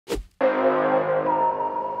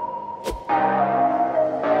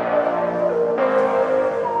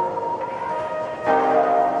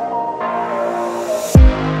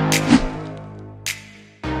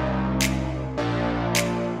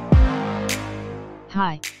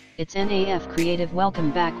Hi, it's NAF Creative.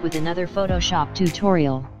 Welcome back with another Photoshop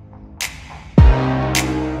tutorial.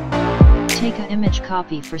 Take a image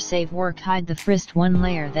copy for save work, hide the first one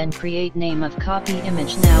layer, then create name of copy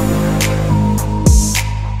image. Now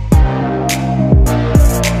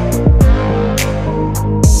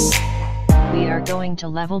we are going to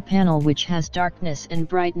level panel, which has darkness and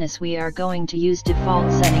brightness. We are going to use default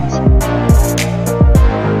settings.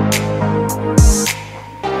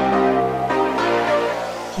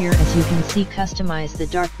 Here, as you can see, customize the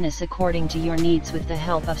darkness according to your needs. With the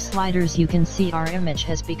help of sliders, you can see our image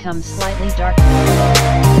has become slightly darker.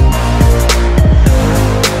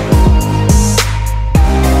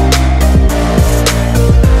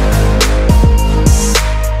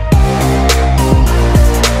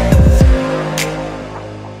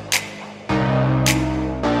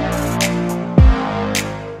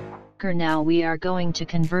 Now we are going to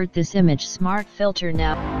convert this image smart filter.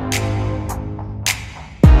 Now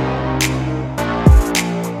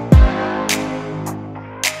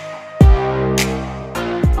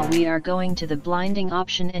we are going to the blinding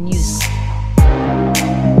option and use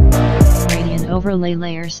gradient overlay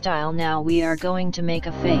layer style. Now we are going to make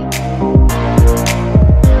a fade.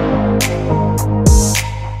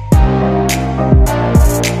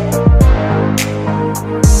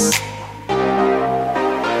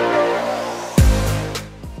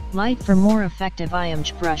 Light for more effective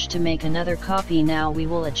image brush to make another copy. Now we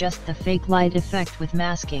will adjust the fake light effect with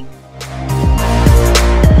masking.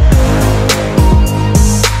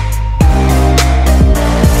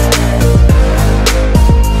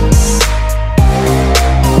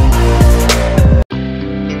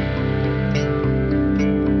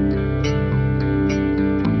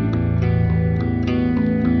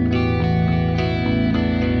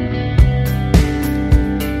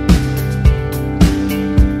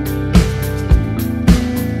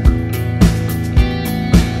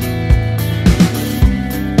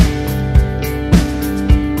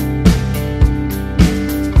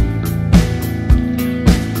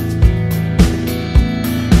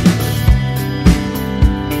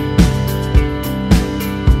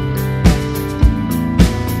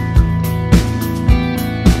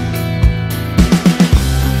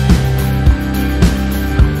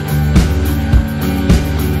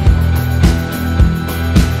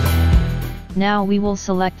 Now we will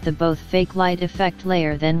select the both fake light effect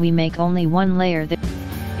layer, then we make only one layer.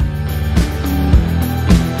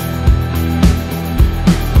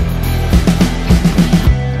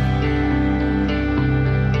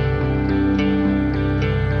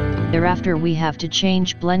 Thereafter we have to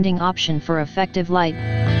change blending option for effective light.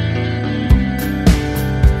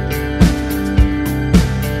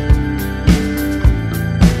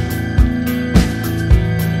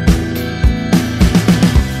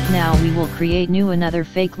 We will create another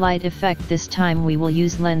fake light effect. This time we will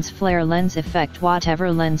use lens flare lens effect.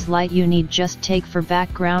 Whatever lens light you need, just take. For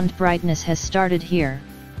background brightness has started here.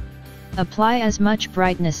 Apply as much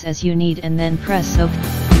brightness as you need and then press OK.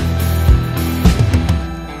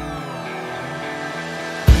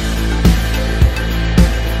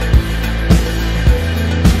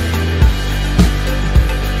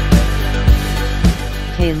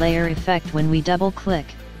 Okay, layer effect. When we double click,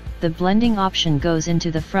 the blending option goes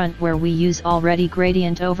into the front where we use already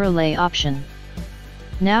gradient overlay option.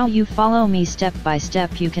 Now you follow me step by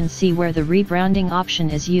step. You can see where the rebranding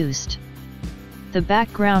option is used. The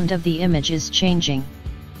background of the image is changing.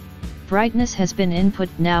 Brightness has been input.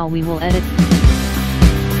 Now we will edit.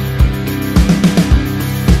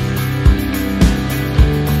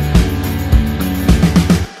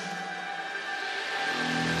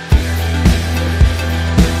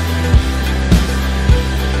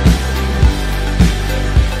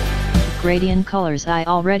 Gradient colors. I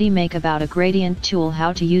already make about a gradient tool,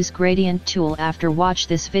 how to use gradient tool. After watch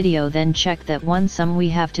this video, then check that one sum we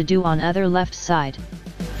have to do on other left side.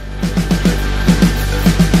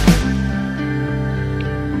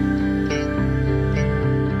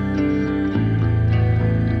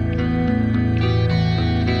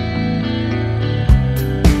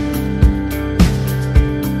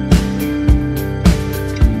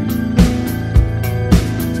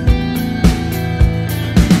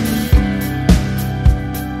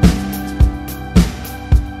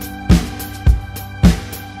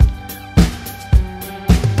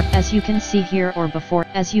 As you can see here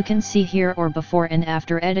or before and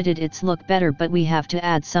after edited, it's look better, but we have to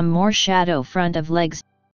add some more shadow front of legs.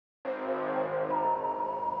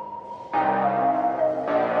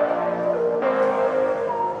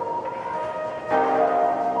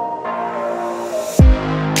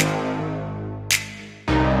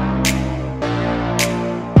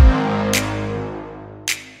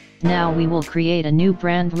 Now we will create a new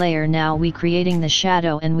brand layer. Now we creating the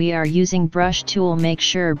shadow and we are using brush tool. Make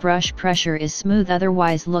sure brush pressure is smooth,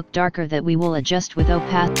 otherwise look darker. That we will adjust with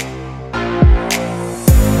opacity.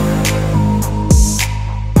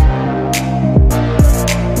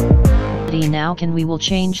 Now we will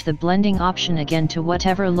change the blending option again to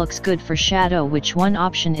whatever looks good for shadow. Which one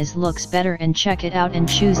option is looks better, and check it out and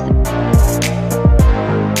choose the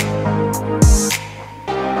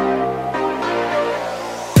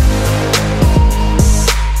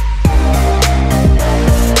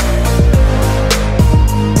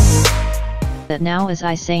that. Now as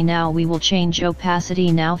I say, now we will change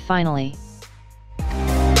opacity. Now finally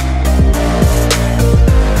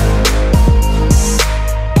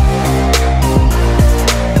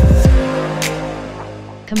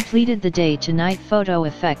completed the day to night photo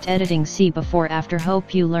effect editing. See before after.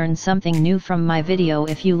 Hope you learned something new from my video.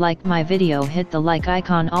 If you like my video, hit the like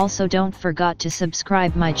icon. Also don't forget to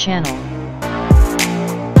subscribe my channel.